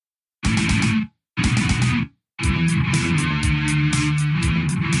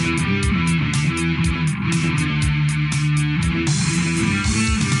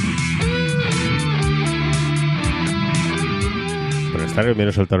tardes,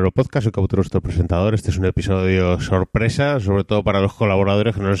 bienvenidos al Tablero Podcast, soy Cautero, vuestro presentador. Este es un episodio sorpresa, sobre todo para los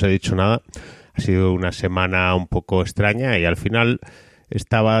colaboradores, que no les he dicho nada. Ha sido una semana un poco extraña y al final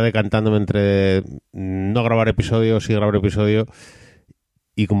estaba decantándome entre no grabar episodio, sí grabar episodio,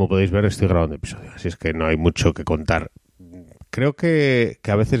 y como podéis ver estoy grabando episodio, así es que no hay mucho que contar. Creo que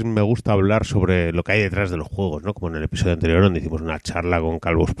a veces me gusta hablar sobre lo que hay detrás de los juegos, ¿no? Como en el episodio anterior donde hicimos una charla con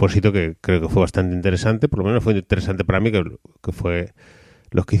Calvo Espósito que creo que fue bastante interesante, por lo menos fue interesante para mí, que fue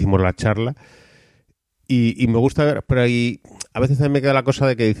los que hicimos la charla. Y me gusta ver, pero ahí a veces también me queda la cosa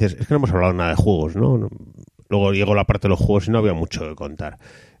de que dices, es que no hemos hablado nada de juegos, ¿no? Luego llegó la parte de los juegos y no había mucho que contar.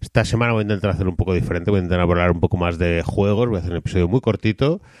 Esta semana voy a intentar hacer un poco diferente, voy a intentar hablar un poco más de juegos, voy a hacer un episodio muy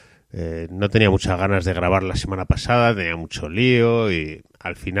cortito. No tenía muchas ganas de grabar la semana pasada, tenía mucho lío y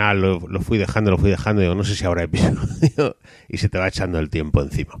al final lo fui dejando, digo, no sé si habrá episodio y se te va echando el tiempo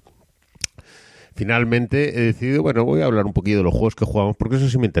encima. Finalmente he decidido, bueno, voy a hablar un poquito de los juegos que jugamos porque eso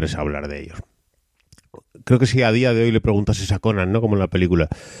sí me interesa hablar de ellos. Creo que si a día de hoy le preguntases a Conan, ¿no? Como en la película,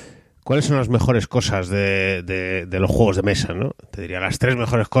 ¿cuáles son las mejores cosas de los juegos de mesa, ¿no? Te diría, las 3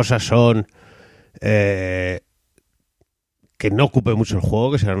 mejores cosas son que no ocupe mucho el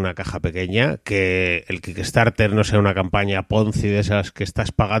juego, que sea una caja pequeña, que el Kickstarter no sea una campaña Ponzi de esas que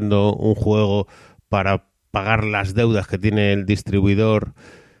estás pagando un juego para pagar las deudas que tiene el distribuidor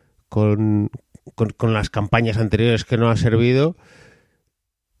con las campañas anteriores que no ha servido,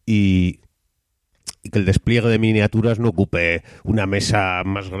 y que el despliegue de miniaturas no ocupe una mesa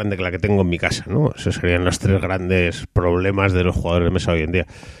más grande que la que tengo en mi casa, ¿no? Esos serían los 3 grandes problemas de los jugadores de mesa hoy en día.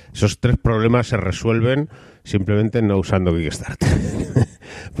 Esos 3 problemas se resuelven simplemente no usando Kickstarter.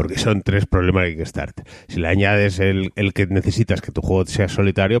 Porque son 3 problemas de Kickstarter. Si le añades el que necesitas que tu juego sea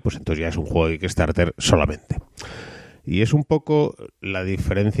solitario, pues entonces ya es un juego de Kickstarter solamente. Y es un poco la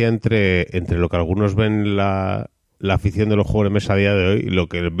diferencia entre lo que algunos ven la afición de los juegos de mesa a día de hoy y lo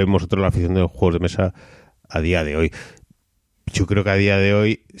que vemos nosotros la afición de los juegos de mesa a día de hoy. Yo creo que a día de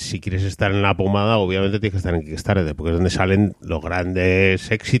hoy, si quieres estar en la pomada, obviamente tienes que estar en Kickstarter, porque es donde salen los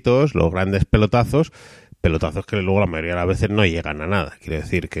grandes éxitos, los grandes pelotazos que luego la mayoría de las veces no llegan a nada. Quiere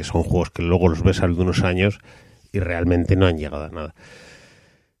decir que son juegos que luego los ves al de unos años y realmente no han llegado a nada.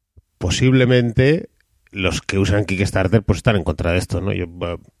 Posiblemente los que usan Kickstarter pues están en contra de esto, ¿no? Yo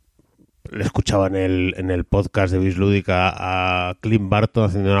le escuchaba en el podcast de Bislúdica a Clint Barton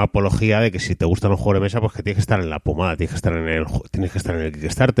haciendo una apología de que si te gustan los juegos de mesa, pues que tienes que estar en la pomada, tienes que estar en el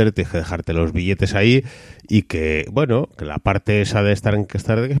Kickstarter, tienes que dejarte los billetes ahí y que, bueno, que la parte esa de estar en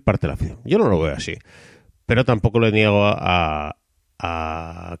Kickstarter que es parte de la afición. Yo no lo veo así, pero tampoco le niego a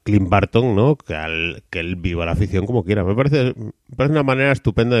Clint Barton, ¿no? Que él viva la afición como quiera. Me parece una manera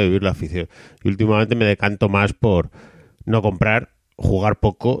estupenda de vivir la afición. Y últimamente me decanto más por no comprar, jugar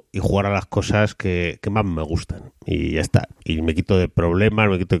poco y jugar a las cosas que más me gustan. Y ya está. Y me quito de problemas,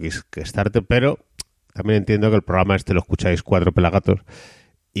 me quito de Kickstarter, pero también entiendo que el programa lo escucháis 4 pelagatos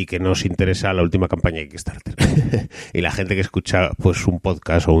y que no os interesa la última campaña de Kickstarter. Y la gente que escucha pues un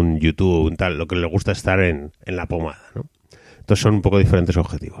podcast o un YouTube o un tal, lo que le gusta es estar en la pomada, ¿no? Entonces son un poco diferentes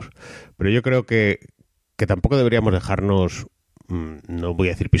objetivos. Pero yo creo que tampoco deberíamos dejarnos, no voy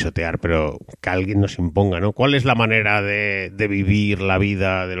a decir pisotear, pero que alguien nos imponga, ¿no? ¿Cuál es la manera de vivir la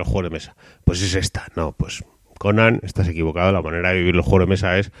vida de los juegos de mesa? Pues es esta. No, pues Conan, estás equivocado. La manera de vivir los juegos de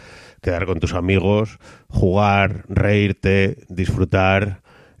mesa es quedar con tus amigos, jugar, reírte, disfrutar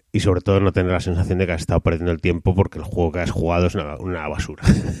y sobre todo no tener la sensación de que has estado perdiendo el tiempo porque el juego que has jugado es una basura.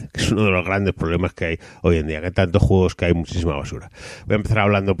 Que es uno de los grandes problemas que hay hoy en día, que hay tantos juegos que hay muchísima basura. Voy a empezar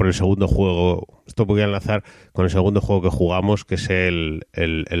hablando por el segundo juego. Esto voy a enlazar con el segundo juego que jugamos, que es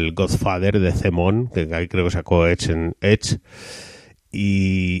el Godfather de Zemon, que ahí creo que sacó Edge.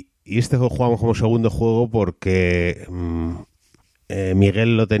 Y este juego jugamos como segundo juego porque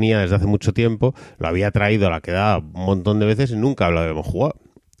Miguel lo tenía desde hace mucho tiempo, lo había traído a la quedada un montón de veces y nunca lo habíamos jugado.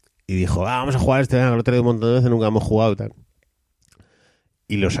 Y dijo, vamos a jugar venga, lo he traído un montón de veces, nunca hemos jugado y tal.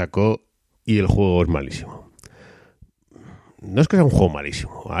 Y lo sacó y el juego es malísimo. No es que sea un juego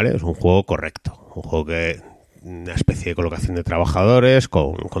malísimo, ¿vale? Es un juego correcto. Un juego que una especie de colocación de trabajadores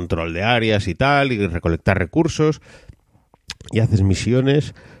con control de áreas y tal, y recolectar recursos, y haces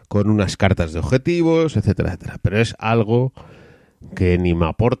misiones con unas cartas de objetivos, etcétera, etcétera. Pero es algo que ni me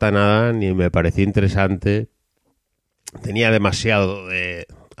aporta nada, ni me parecía interesante. Tenía demasiado de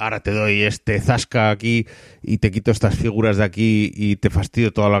ahora te doy este zasca aquí y te quito estas figuras de aquí y te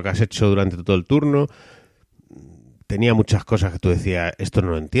fastidio todo lo que has hecho durante todo el turno. Tenía muchas cosas que tú decías, esto no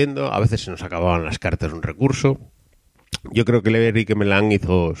lo entiendo. A veces se nos acababan las cartas de un recurso. Yo creo que Enrique Melan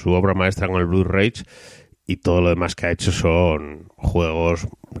hizo su obra maestra con el Blue Rage y todo lo demás que ha hecho son juegos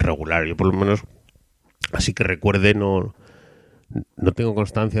regulares. Yo por lo menos, así que recuerde, no no tengo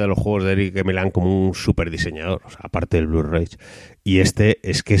constancia de los juegos de Eric Emelan como un super diseñador, o sea, aparte del Blu-ray. Y este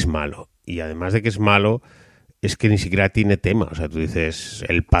es que es malo. Y además de que es malo, es que ni siquiera tiene tema. O sea, tú dices,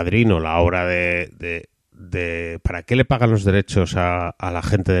 El Padrino, la obra de ¿para qué le pagan los derechos a la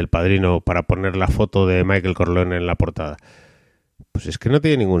gente del Padrino para poner la foto de Michael Corleone en la portada? Pues es que no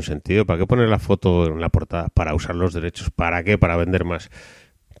tiene ningún sentido. ¿Para qué poner la foto en la portada? Para usar los derechos. ¿Para qué? Para vender más.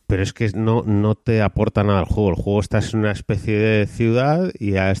 Pero es que no te aporta nada al juego. El juego estás en una especie de ciudad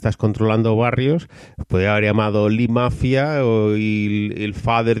y ya estás controlando barrios. Podría haber llamado Lee Mafia o el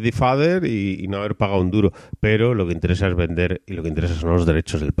Father the Father y no haber pagado un duro. Pero lo que interesa es vender y lo que interesa son los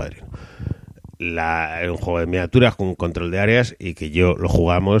derechos del Padrino. Es un juego de miniaturas con control de áreas y que yo lo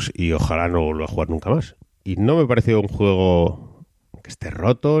jugamos y ojalá no vuelva a jugar nunca más. Y no me pareció un juego que esté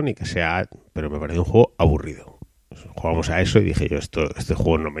roto ni que sea, pero me pareció un juego aburrido. Jugamos a eso y dije yo, este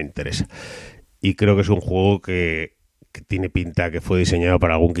juego no me interesa. Y creo que es un juego que tiene pinta que fue diseñado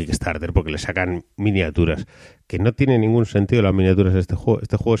para algún Kickstarter porque le sacan miniaturas. Que no tiene ningún sentido las miniaturas de este juego.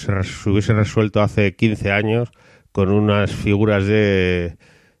 Este juego se hubiese resuelto hace 15 años con unas figuras de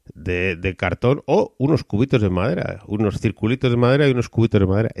cartón o unos cubitos de madera, unos circulitos de madera y unos cubitos de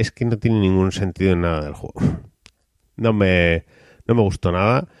madera. Es que no tiene ningún sentido en nada del juego. No me gustó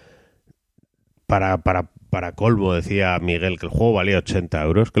nada. Para colmo, decía Miguel que el juego valía 80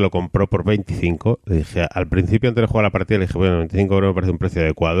 euros, que lo compró por 25. Le dije, al principio antes de jugar la partida, le dije, bueno, 25 euros me parece un precio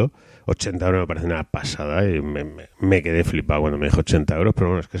adecuado, 80 euros me parece una pasada, y me quedé flipado cuando me dijo 80 euros, pero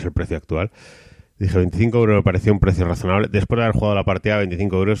bueno, es que es el precio actual. Dije, 25 euros me pareció un precio razonable. Después de haber jugado la partida,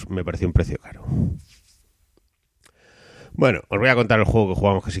 25 euros me pareció un precio caro. Bueno, os voy a contar el juego que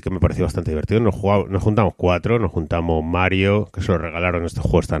jugamos, que sí que me pareció bastante divertido. Nos juntamos 4, nos juntamos Mario, que se lo regalaron estos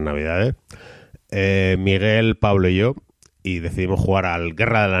juegos estas navidades, Miguel, Pablo y yo, y decidimos jugar al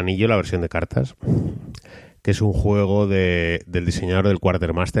Guerra del Anillo, la versión de cartas, que es un juego del diseñador del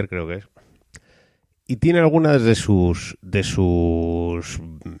Quartermaster, creo que es. Y tiene algunas de sus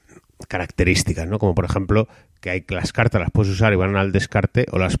características, ¿no? Como por ejemplo que las cartas las puedes usar y van al descarte,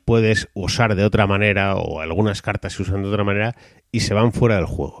 o las puedes usar de otra manera, o algunas cartas se usan de otra manera y se van fuera del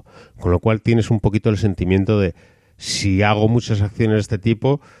juego. Con lo cual tienes un poquito el sentimiento de, si hago muchas acciones de este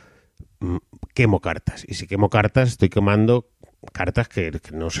tipo, quemo cartas. Y si quemo cartas, estoy quemando cartas que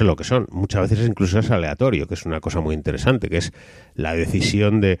no sé lo que son. Muchas veces incluso es aleatorio, que es una cosa muy interesante, que es la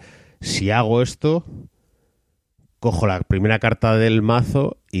decisión de, si hago esto, cojo la primera carta del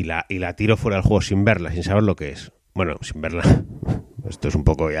mazo y la tiro fuera del juego sin verla, sin saber lo que es. Bueno, sin verla. Esto es un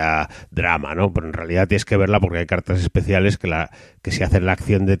poco ya drama, ¿no? Pero en realidad tienes que verla porque hay cartas especiales que si haces la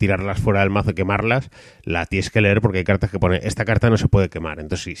acción de tirarlas fuera del mazo y quemarlas, la tienes que leer porque hay cartas que pone, esta carta no se puede quemar.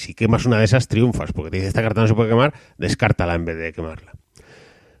 Entonces, si quemas una de esas, triunfas. Porque te dice, esta carta no se puede quemar, descártala en vez de quemarla.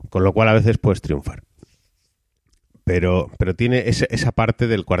 Con lo cual, a veces puedes triunfar. Pero tiene esa parte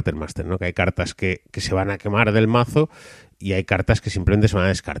del Quartermaster, ¿no? Que hay cartas que se van a quemar del mazo y hay cartas que simplemente se van a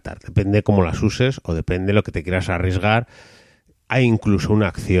descartar. Depende cómo las uses o depende de lo que te quieras arriesgar. Hay incluso una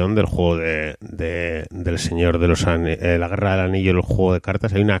acción del juego del Señor de los Anillos, la Guerra del Anillo, el juego de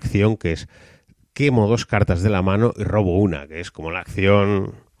cartas. Hay una acción que es, quemo 2 cartas de la mano y robo una, que es como la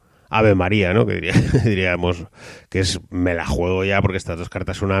acción Ave María, ¿no? Que diríamos que es, me la juego ya porque estas 2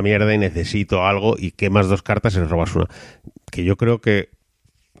 cartas son una mierda y necesito algo, y quemas 2 cartas y robas una. Que yo creo que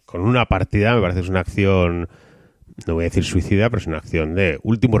con una partida me parece que es una acción, no voy a decir suicida, pero es una acción de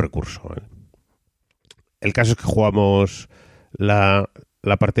último recurso, ¿vale? El caso es que jugamos la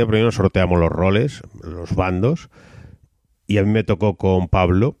partida, primero sorteamos los roles, los bandos, y a mí me tocó con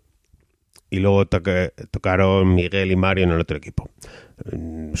Pablo y luego tocaron Miguel y Mario en el otro equipo.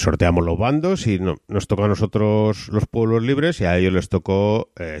 Sorteamos los bandos y nos tocó a nosotros los pueblos libres y a ellos les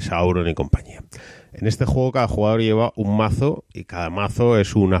tocó Sauron y compañía. En este juego cada jugador lleva un mazo y cada mazo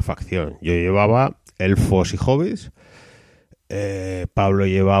es una facción. Yo llevaba elfos y hobbits, Pablo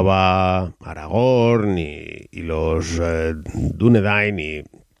llevaba Aragorn y los Dúnedain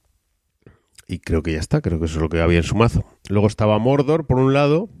y creo que ya está, creo que eso es lo que había en su mazo. Luego estaba Mordor por un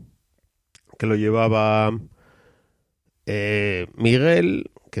lado, que lo llevaba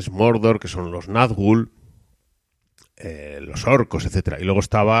Miguel, que es Mordor, que son los Nazgûl, los orcos, etcétera. Y luego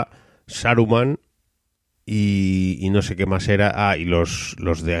estaba Saruman y no sé qué más era. Y los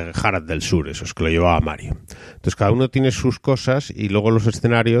de Harad del Sur, esos que lo llevaba Mario. Entonces cada uno tiene sus cosas y luego los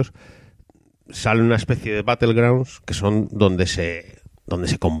escenarios sale una especie de battlegrounds que son donde se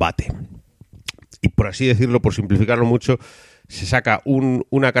combate. Y por así decirlo, por simplificarlo mucho, se saca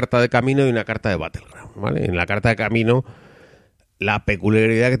una carta de camino y una carta de battleground, ¿vale? En la carta de camino, la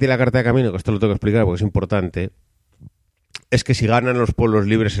peculiaridad que tiene la carta de camino, que esto lo tengo que explicar porque es importante, es que si ganan los pueblos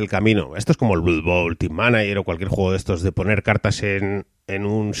libres el camino, esto es como el Blood Bowl, Team Manager o cualquier juego de estos, de poner cartas en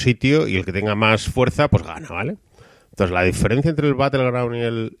un sitio y el que tenga más fuerza, pues gana, ¿vale? Entonces, la diferencia entre el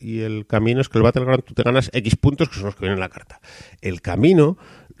Battleground y el camino es que el Battleground tú te ganas X puntos, que son los que vienen en la carta. El camino,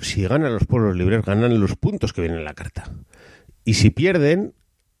 si ganan los pueblos libres, ganan los puntos que vienen en la carta. Y si pierden,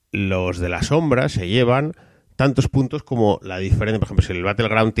 los de la sombra se llevan tantos puntos como la diferencia. Por ejemplo, si el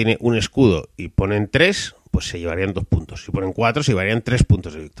Battleground tiene un escudo y ponen 3, pues se llevarían 2 puntos. Si ponen 4, se llevarían 3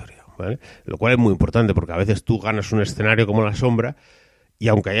 puntos de victoria, ¿vale? Lo cual es muy importante, porque a veces tú ganas un escenario como la sombra y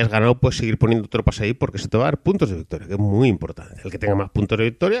aunque hayas ganado, puedes seguir poniendo tropas ahí porque se te va a dar puntos de victoria, que es muy importante. El que tenga más puntos de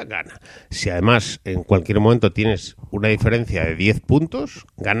victoria, gana. Si además en cualquier momento tienes una diferencia de 10 puntos,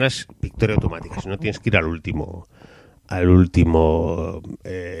 ganas victoria automática. Si no, tienes que ir al último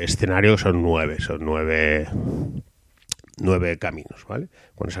escenario, que son 9. Son 9 caminos, ¿vale?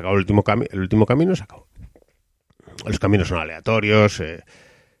 Cuando se acaba el último camino, se acabó. Los caminos son aleatorios,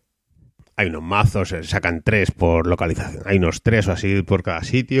 hay unos mazos, se sacan 3 por localización, hay unos 3 o así por cada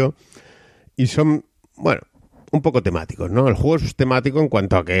sitio, y son, bueno, un poco temáticos, ¿no? El juego es temático en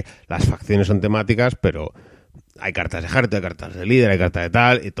cuanto a que las facciones son temáticas, pero hay cartas de ejército, hay cartas de líder, hay cartas de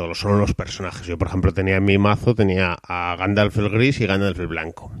tal, y todos son los personajes. Yo, por ejemplo, tenía en mi mazo, tenía a Gandalf el gris y Gandalf el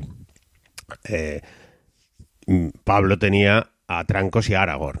blanco. Pablo tenía a Trancos y a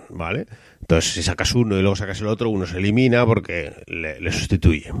Aragorn, ¿vale? Entonces, si sacas uno y luego sacas el otro, uno se elimina porque le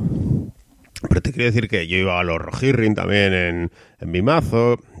sustituye. Pero te quiero decir que yo iba a los Rohirrim también en mi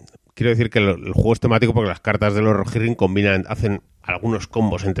mazo. Quiero decir que el juego es temático porque las cartas de los Rohirrim hacen algunos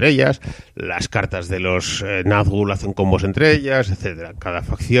combos entre ellas, las cartas de los Nazgûl hacen combos entre ellas, etcétera. Cada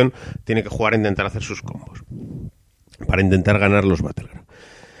facción tiene que jugar a intentar hacer sus combos para intentar ganar los Battleground.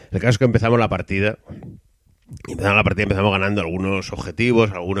 El caso es que empezamos la partida, empezamos ganando algunos objetivos,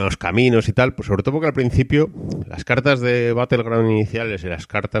 algunos caminos y tal, pues sobre todo porque al principio las cartas de Battleground iniciales y las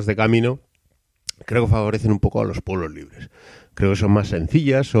cartas de camino creo que favorecen un poco a los pueblos libres. Creo que son más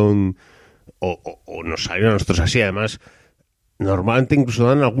sencillas, o nos salieron a nosotros así. Además, normalmente incluso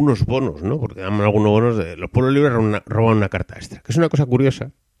dan algunos bonos, ¿no? Porque dan algunos bonos de los pueblos libres roban una carta extra, que es una cosa curiosa,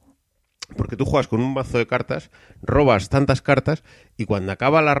 porque tú juegas con un mazo de cartas, robas tantas cartas y cuando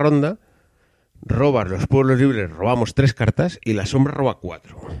acaba la ronda robas los pueblos libres, robamos 3 cartas y la sombra roba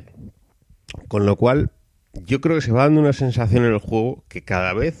 4. Con lo cual, yo creo que se va dando una sensación en el juego que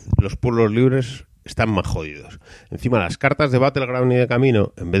cada vez los pueblos libres están más jodidos. Encima, las cartas de Battleground y de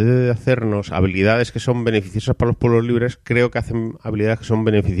camino, en vez de hacernos habilidades que son beneficiosas para los pueblos libres, creo que hacen habilidades que son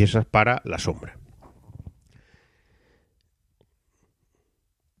beneficiosas para la sombra.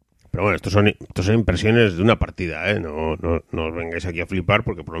 Pero bueno, estos son impresiones de una partida, ¿eh? No os vengáis aquí a flipar,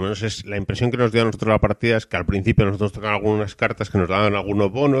 porque por lo menos es la impresión que nos dio a nosotros la partida es que al principio nosotros tocaban algunas cartas que nos daban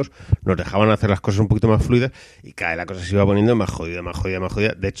algunos bonos, nos dejaban hacer las cosas un poquito más fluidas y cada vez la cosa se iba poniendo más jodida.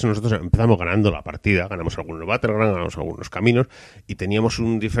 De hecho, nosotros empezamos ganando la partida, ganamos algunos Battleground, ganamos algunos caminos y teníamos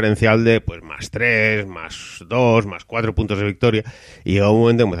un diferencial de pues más 3, más 2, más 4 puntos de victoria y llegó un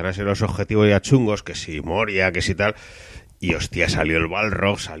momento en que empezaron a ser los objetivos ya chungos, que si Moria, que si tal. Y hostia, salió el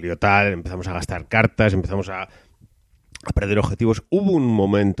Balrog, salió tal, empezamos a gastar cartas, empezamos a perder objetivos. Hubo un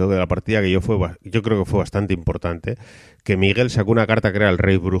momento de la partida que yo creo que fue bastante importante, que Miguel sacó una carta que era el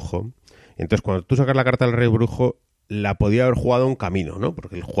Rey Brujo. Y entonces cuando tú sacas la carta del Rey Brujo, la podía haber jugado un camino, ¿no?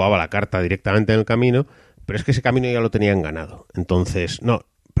 Porque él jugaba la carta directamente en el camino, pero es que ese camino ya lo tenían ganado. Entonces, no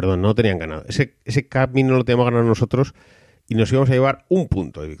lo tenían ganado. Ese camino lo teníamos ganado nosotros y nos íbamos a llevar un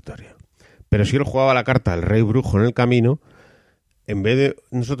punto de victoria. Pero si él jugaba la carta del Rey Brujo en el camino, en vez de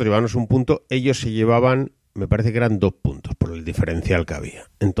nosotros llevarnos un punto, ellos se llevaban, me parece que eran 2 puntos por el diferencial que había.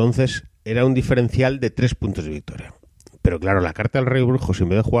 Entonces, era un diferencial de 3 puntos de victoria. Pero claro, la carta del Rey Brujo, si en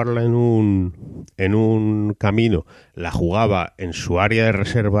vez de jugarla en un camino, la jugaba en su área de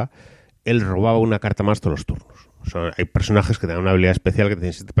reserva, él robaba una carta más todos los turnos. O sea, hay personajes que te dan una habilidad especial que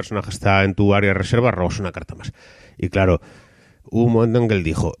si este personaje está en tu área de reserva, robas una carta más. Y claro, hubo un momento en que él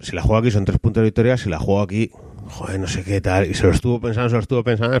dijo, si la juego aquí son 3 puntos de victoria, si la juego aquí, joder, no sé qué tal. Y se lo estuvo pensando,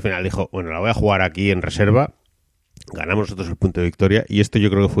 al final dijo, bueno, la voy a jugar aquí en reserva, ganamos nosotros el punto de victoria, y esto yo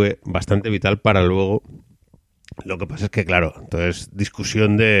creo que fue bastante vital para luego. Lo que pasa es que, claro, entonces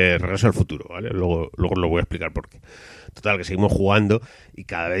discusión de Regreso al Futuro, ¿vale? Luego lo voy a explicar por qué. Total, que seguimos jugando y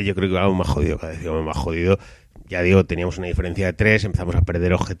cada vez yo creo que íbamos más jodido, Ya digo, teníamos una diferencia de 3, empezamos a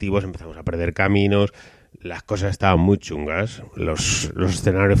perder objetivos, empezamos a perder caminos. Las cosas estaban muy chungas. Los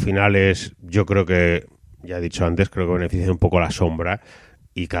escenarios finales, yo creo que, ya he dicho antes, creo que benefician un poco a la sombra.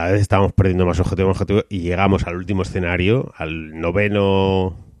 Y cada vez estábamos perdiendo más objetivos y llegamos al último escenario, a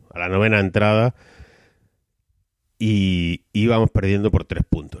la novena entrada, y íbamos perdiendo por 3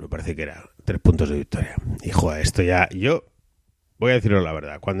 puntos. Me parece que era 3 puntos de victoria. Y joder, esto ya... Yo voy a deciros la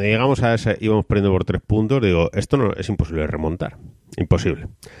verdad. Cuando llegamos a ese, íbamos perdiendo por 3 puntos, digo, esto no es imposible de remontar. Imposible.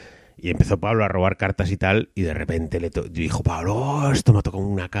 Y empezó Pablo a robar cartas y tal, y de repente dijo Pablo, esto me ha tocado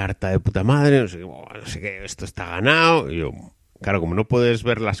una carta de puta madre, no sé qué, esto está ganado. Y yo, claro, como no puedes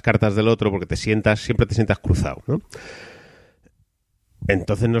ver las cartas del otro porque siempre te sientas cruzado, ¿no?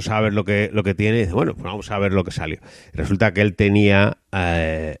 Entonces no sabes lo que tiene, y dice, bueno, pues vamos a ver lo que salió. Y resulta que él tenía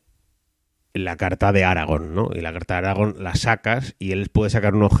la carta de Aragón, ¿no? Y la carta de Aragón la sacas y él puede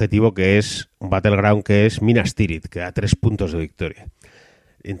sacar un objetivo que es un Battleground que es Minas Tirith, que da 3 puntos de victoria.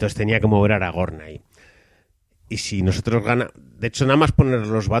 Entonces tenía que mover a Aragorn ahí. Y si nosotros ganamos... De hecho, nada más poner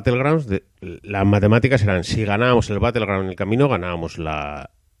los Battlegrounds, las matemáticas eran, si ganábamos el Battleground en el camino, ganábamos la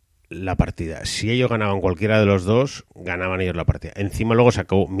partida. Si ellos ganaban cualquiera de los dos, ganaban ellos la partida. Encima luego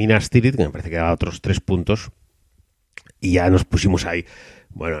sacó Minas Tirith, que me parece que daba otros 3 puntos, y ya nos pusimos ahí.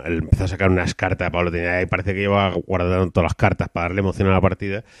 Bueno, él empezó a sacar unas cartas, Pablo tenía ahí, parece que iba guardando todas las cartas para darle emoción a la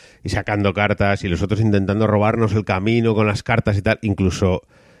partida y sacando cartas y los otros intentando robarnos el camino con las cartas y tal. Incluso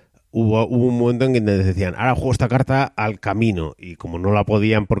hubo un momento en que decían, ahora juego esta carta al camino, y como no la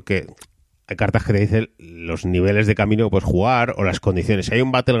podían porque hay cartas que te dicen los niveles de camino que puedes jugar o las condiciones. Si hay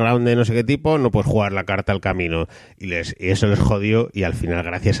un Battleground de no sé qué tipo, no puedes jugar la carta al camino, y eso les jodió, y al final,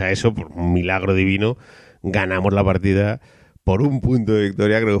 gracias a eso, por un milagro divino, ganamos la partida por 1 punto de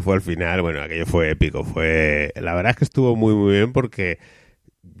victoria, creo que fue al final. Bueno, aquello fue épico. La verdad es que estuvo muy, muy bien porque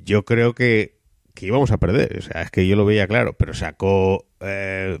yo creo que íbamos a perder. O sea, es que yo lo veía claro, pero sacó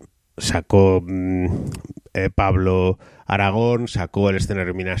Pablo Aragón, sacó el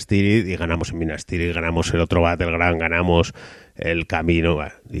escenario Minas Tirith y ganamos en Minas Tirith, ganamos el otro Battleground, ganamos el camino.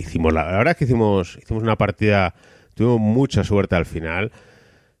 Bueno, la verdad es que hicimos una partida, tuvimos mucha suerte al final.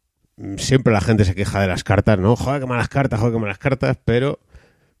 Siempre la gente se queja de las cartas, ¿no? Joder, qué malas cartas, pero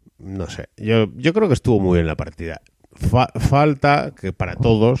no sé. Yo creo que estuvo muy bien la partida. Falta que para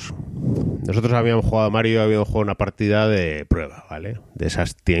todos, nosotros habíamos jugado, Mario y yo habíamos jugado una partida de prueba, ¿vale? De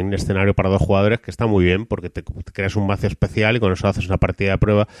esas, tiene un escenario para 2 jugadores que está muy bien porque te creas un mazo especial y con eso haces una partida de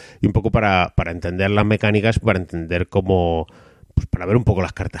prueba, y un poco para entender las mecánicas, para entender cómo, pues para ver un poco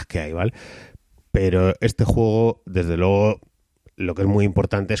las cartas que hay, ¿vale? Pero este juego, desde luego, lo que es muy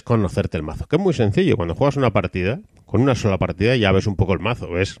importante es conocerte el mazo, que es muy sencillo. Cuando juegas una partida, con una sola partida ya ves un poco el mazo,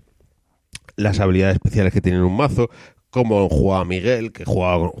 ves las habilidades especiales que tiene un mazo, cómo jugaba Miguel, que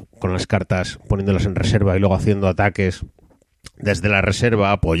jugaba con las cartas poniéndolas en reserva y luego haciendo ataques desde la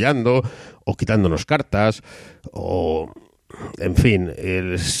reserva, apoyando o quitándonos cartas, o en fin,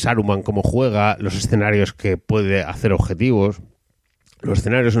 el Saruman cómo juega, los escenarios que puede hacer objetivos, los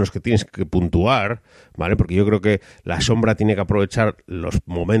escenarios en los que tienes que puntuar, ¿vale? Porque yo creo que la sombra tiene que aprovechar los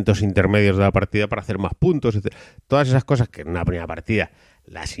momentos intermedios de la partida para hacer más puntos, etc. Todas esas cosas que en una primera partida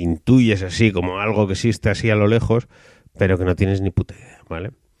las intuyes así, como algo que existe así a lo lejos, pero que no tienes ni puta idea,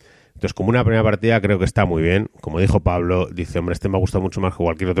 ¿vale? Entonces, como una primera partida creo que está muy bien. Como dijo Pablo, dice, hombre, este me ha gustado mucho más que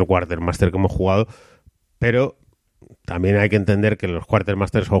cualquier otro Quartermaster que hemos jugado, pero también hay que entender que los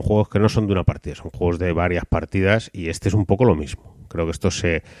Quartermasters son juegos que no son de una partida, son juegos de varias partidas, y este es un poco lo mismo. Creo que esto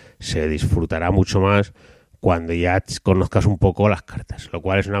se disfrutará mucho más cuando ya conozcas un poco las cartas, lo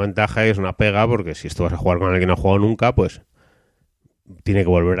cual es una ventaja y es una pega, porque si esto vas a jugar con alguien que no ha jugado nunca, pues tiene que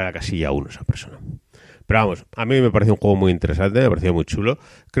volver a la casilla 1 esa persona. Pero vamos, a mí me parece un juego muy interesante, me pareció muy chulo.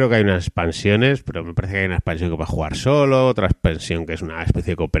 Creo que hay unas expansiones, pero me parece que hay una expansión que va a jugar solo, otra expansión que es una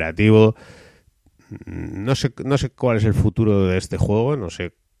especie de cooperativo. No sé cuál es el futuro de este juego, no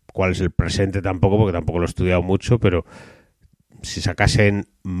sé cuál es el presente tampoco, porque tampoco lo he estudiado mucho, pero si sacasen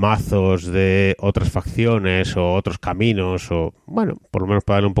mazos de otras facciones o otros caminos, o bueno, por lo menos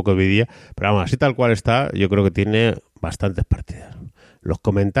para darle un poco de vidilla, pero vamos, así tal cual está, yo creo que tiene bastantes partidas. Los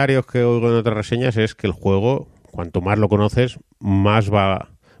comentarios que oigo en otras reseñas es que el juego, cuanto más lo conoces, más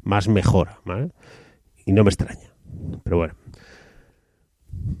mejora, ¿vale? Y no me extraña, pero bueno.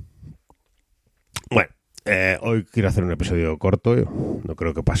 Bueno, hoy quiero hacer un episodio corto, no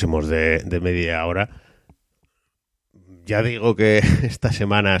creo que pasemos de media hora. Ya digo que esta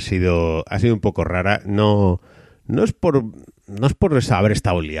semana ha sido un poco rara. No es por haber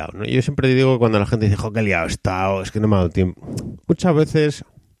estado liado, ¿no? Yo siempre digo que cuando la gente dice, jo, qué liado he estado, es que no me ha dado tiempo. Muchas veces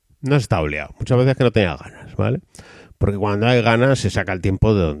no he estado liado, muchas veces que no tenía ganas, ¿vale? Porque cuando hay ganas se saca el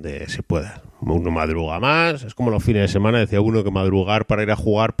tiempo de donde se pueda. Uno madruga más, es como los fines de semana, decía uno que madrugar para ir a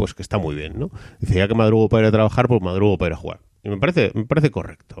jugar, pues que está muy bien, ¿no? Dice, ya que madrugo para ir a trabajar, pues madrugo para ir a jugar. Y me parece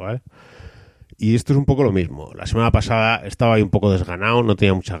correcto, ¿vale? Y esto es un poco lo mismo. La semana pasada estaba ahí un poco desganado, no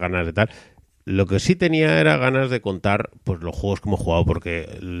tenía muchas ganas de tal. Lo que sí tenía era ganas de contar pues los juegos que hemos jugado, porque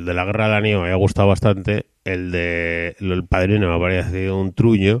el de la Guerra del Anillo me había gustado bastante, el Padrino me ha parecido un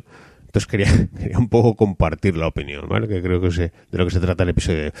truño, Entonces quería un poco compartir la opinión, ¿vale? Que creo que de lo que se trata el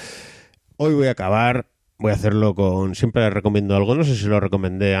episodio de hoy. Hoy voy a hacerlo con... Siempre recomiendo algo, no sé si lo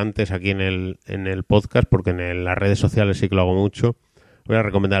recomendé antes aquí en el podcast, porque en las redes sociales sí que lo hago mucho. Voy a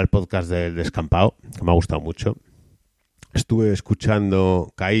recomendar el podcast del Descampado, que me ha gustado mucho.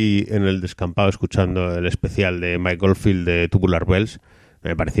 Caí en el Descampado escuchando el especial de Mike Oldfield de Tubular Bells.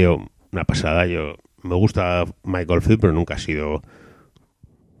 Me pareció una pasada. Me gusta Mike Oldfield, pero nunca he sido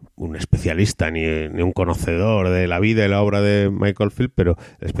un especialista ni un conocedor de la vida y la obra de Mike Oldfield, pero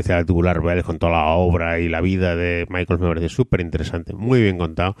el especial de Tubular Bells con toda la obra y la vida de Michael me parece súper interesante, muy bien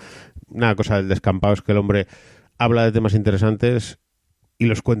contado. Una cosa del Descampado es que el hombre habla de temas interesantes y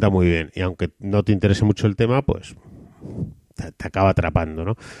los cuenta muy bien, y aunque no te interese mucho el tema, pues te acaba atrapando,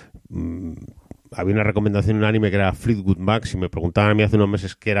 ¿no? Había una recomendación en un anime que era Fleetwood Mac. Si me preguntaban a mí hace unos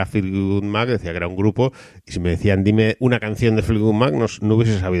meses qué era Fleetwood Mac, decía que era un grupo, y si me decían dime una canción de Fleetwood Mac, no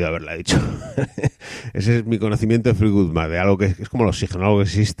hubiese sabido haberla dicho. Ese es mi conocimiento de Fleetwood Mac, de algo que es como el oxígeno, algo que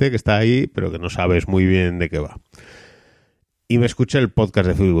existe, que está ahí, pero que no sabes muy bien de qué va. Y me escuché el podcast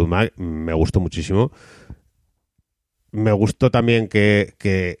de Fleetwood Mac, me gustó muchísimo. Me gustó también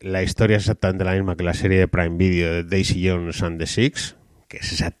que la historia es exactamente la misma que la serie de Prime Video de Daisy Jones and the Six, que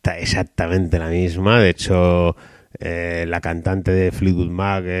es exactamente la misma. De hecho, la cantante de Fleetwood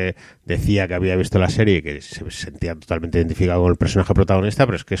Mac decía que había visto la serie y que se sentía totalmente identificado con el personaje protagonista,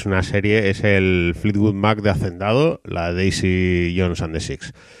 pero es que es una serie, es el Fleetwood Mac de Hacendado, la Daisy Jones and the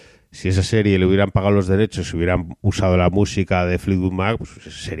Six. Si esa serie le hubieran pagado los derechos, si hubieran usado la música de Fleetwood Mac, pues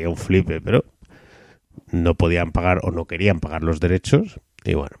sería un flipe, pero no podían pagar o no querían pagar los derechos.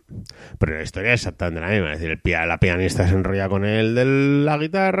 Y bueno, pero la historia es exactamente la misma. Es decir, la pianista se enrolla con el de la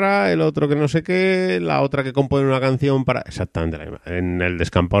guitarra, el otro que no sé qué, la otra que compone una canción para... Exactamente la misma. En el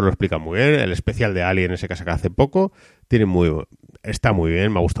Descampado lo explica muy bien. El especial de Alien ese que saca hace poco está muy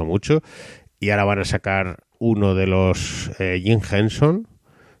bien, me ha gustado mucho. Y ahora van a sacar uno de los Jim Henson,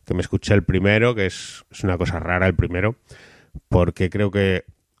 que me escuché el primero, que es una cosa rara el primero, porque creo que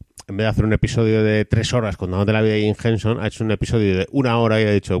en vez de hacer un episodio de 3 horas contándote la vida de Jim Henson, ha hecho un episodio de 1 hora y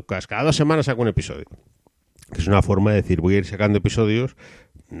ha dicho, cada 2 semanas saco un episodio. Que es una forma de decir, voy a ir sacando episodios,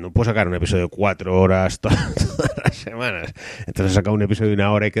 no puedo sacar un episodio de 4 horas todas las semanas. Entonces ha sacado un episodio de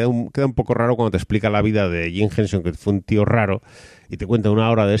 1 hora y queda un poco raro cuando te explica la vida de Jim Henson, que fue un tío raro, y te cuenta 1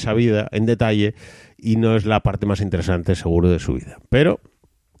 hora de esa vida en detalle, y no es la parte más interesante seguro de su vida. Pero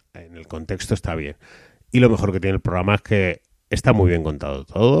en el contexto está bien. Y lo mejor que tiene el programa es que está muy bien contado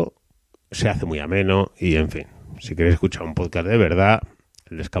todo, se hace muy ameno y, en fin, si queréis escuchar un podcast de verdad,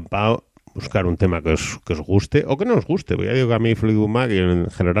 el Descampado, buscar un tema que os guste o que no os guste. Porque ya digo que a mí Fleetwood Mac y en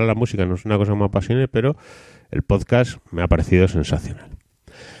general la música no es una cosa que me apasione, pero el podcast me ha parecido sensacional.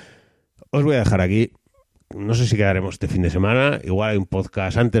 Os voy a dejar aquí. No sé si quedaremos este fin de semana. Igual hay un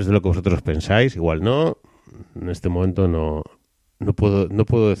podcast antes de lo que vosotros pensáis, igual no. En este momento no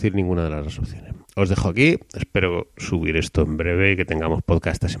puedo decir ninguna de las dos opciones. Os dejo aquí, espero subir esto en breve y que tengamos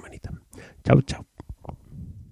podcast esta semanita. Chao, chao.